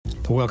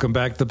Welcome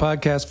back to the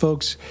podcast,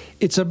 folks.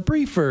 It's a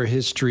briefer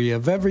history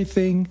of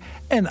everything,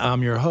 and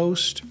I'm your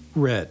host,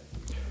 Red.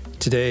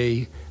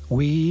 Today,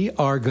 we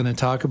are going to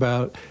talk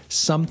about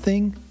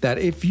something that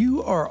if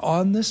you are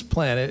on this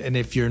planet, and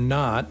if you're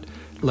not,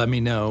 let me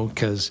know,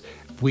 because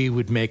we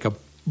would make a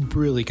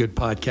really good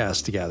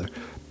podcast together.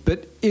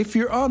 But if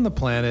you're on the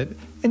planet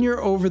and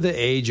you're over the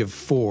age of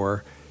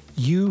 4,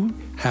 you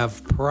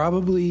have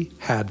probably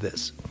had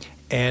this.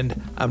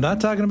 And I'm not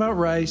talking about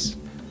rice.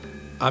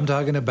 I'm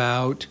talking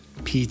about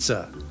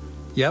pizza.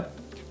 Yep,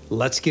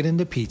 let's get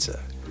into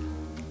pizza.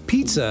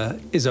 Pizza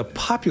is a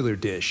popular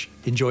dish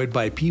enjoyed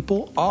by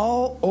people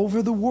all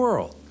over the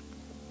world.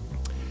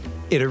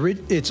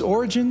 Its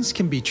origins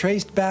can be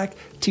traced back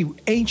to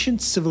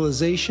ancient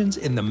civilizations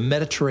in the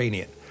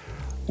Mediterranean,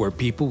 where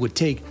people would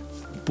bake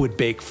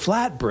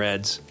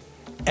flatbreads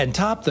and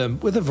top them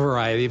with a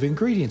variety of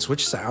ingredients,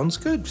 which sounds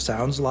good,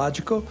 sounds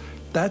logical.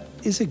 That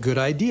is a good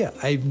idea.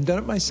 I've done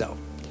it myself.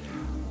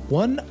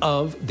 One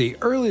of the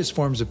earliest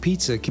forms of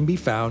pizza can be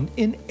found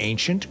in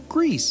ancient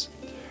Greece,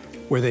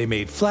 where they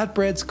made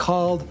flatbreads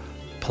called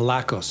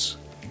palakos,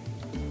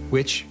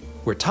 which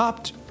were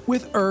topped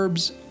with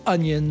herbs,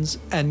 onions,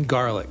 and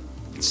garlic.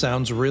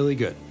 Sounds really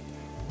good,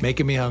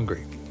 making me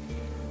hungry.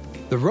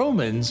 The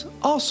Romans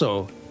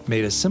also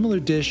made a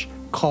similar dish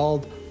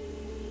called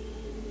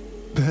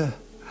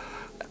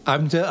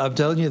I'm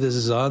telling you, this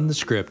is on the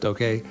script,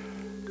 okay?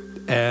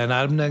 And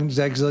I'm not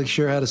exactly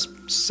sure how to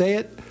say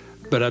it,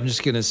 but I'm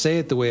just going to say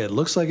it the way it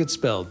looks like it's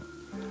spelled.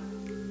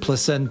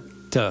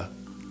 Placenta.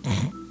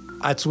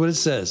 That's what it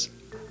says.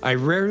 I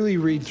rarely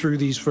read through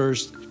these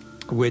first,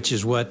 which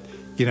is what,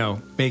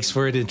 makes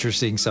for it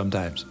interesting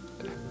sometimes.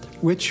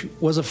 Which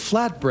was a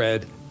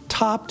flatbread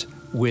topped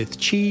with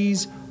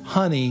cheese,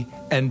 honey,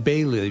 and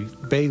bay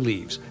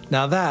leaves.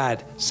 Now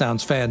that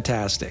sounds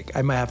fantastic.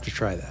 I might have to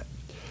try that.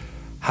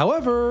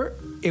 However,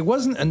 it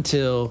wasn't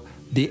until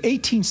the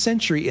 18th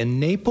century in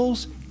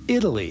Naples,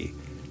 Italy,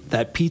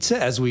 that pizza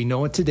as we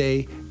know it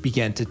today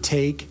began to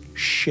take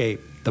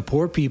shape. The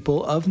poor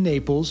people of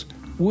Naples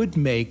would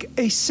make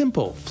a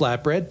simple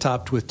flatbread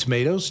topped with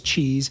tomatoes,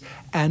 cheese,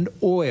 and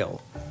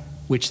oil,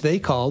 which they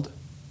called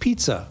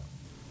pizza,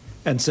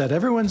 and set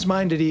everyone's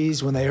mind at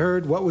ease when they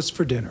heard what was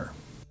for dinner.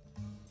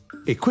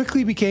 It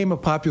quickly became a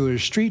popular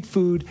street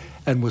food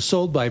and was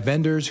sold by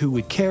vendors who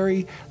would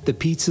carry the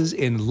pizzas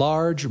in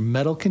large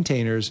metal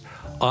containers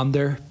on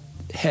their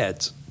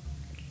heads.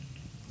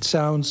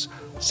 Sounds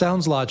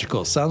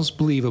logical, sounds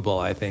believable,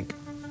 I think.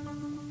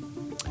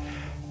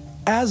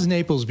 As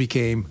Naples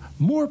became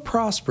more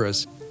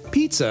prosperous,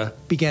 pizza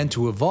began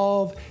to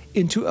evolve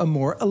into a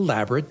more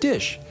elaborate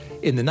dish.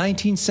 In the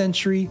 19th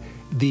century,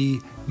 the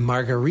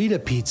margherita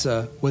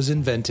pizza was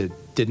invented.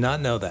 Did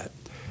not know that.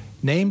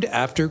 Named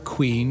after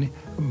Queen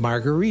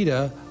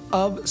Margherita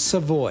of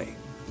Savoy.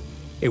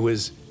 It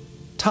was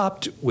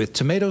topped with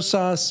tomato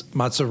sauce,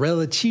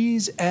 mozzarella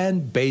cheese,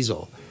 and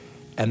basil.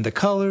 And the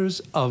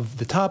colors of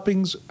the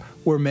toppings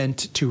were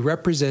meant to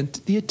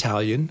represent the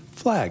Italian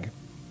flag.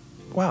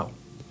 Wow.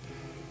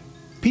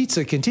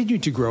 Pizza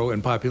continued to grow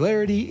in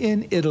popularity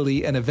in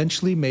Italy and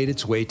eventually made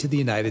its way to the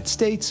United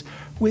States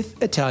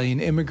with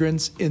Italian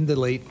immigrants in the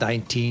late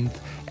 19th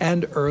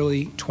and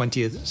early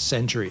 20th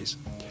centuries.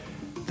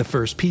 The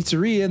first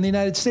pizzeria in the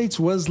United States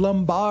was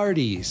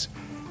Lombardi's,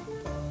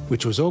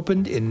 which was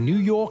opened in New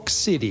York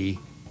City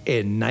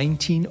in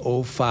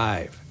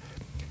 1905.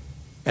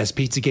 As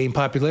pizza gained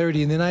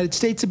popularity in the United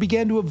States, it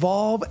began to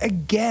evolve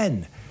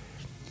again.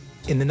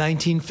 In the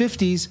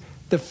 1950s,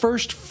 the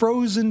first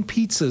frozen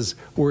pizzas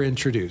were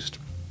introduced,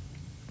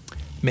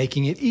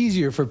 making it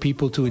easier for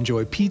people to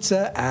enjoy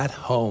pizza at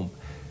home.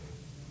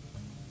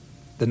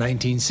 The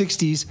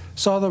 1960s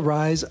saw the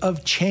rise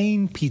of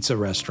chain pizza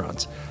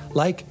restaurants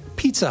like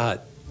Pizza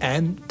Hut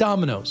and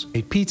Domino's,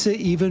 made pizza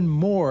even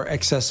more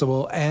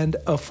accessible and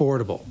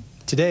affordable.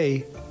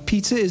 Today,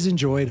 pizza is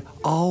enjoyed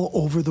all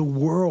over the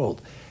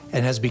world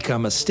and has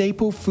become a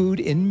staple food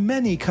in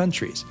many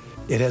countries.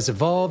 It has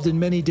evolved in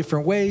many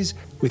different ways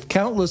with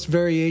countless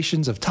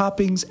variations of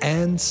toppings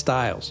and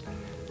styles.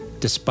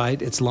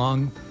 Despite its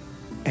long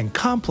and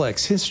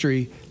complex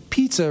history,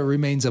 pizza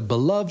remains a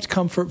beloved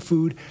comfort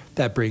food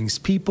that brings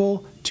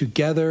people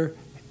together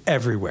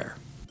everywhere.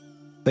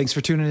 Thanks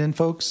for tuning in,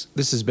 folks.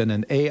 This has been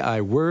an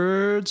AI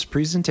Words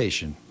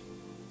presentation.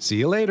 See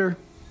you later.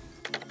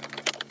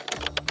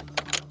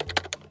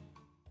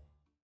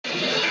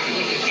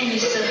 And you're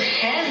so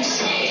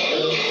handsome.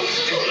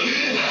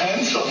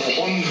 Handsome?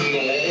 Oh,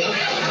 no.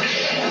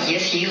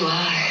 Yes, you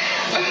are.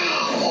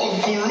 Oh,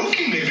 good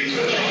looking, maybe.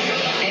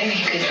 Very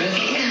good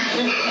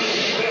looking.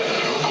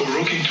 Good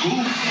looking,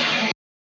 too.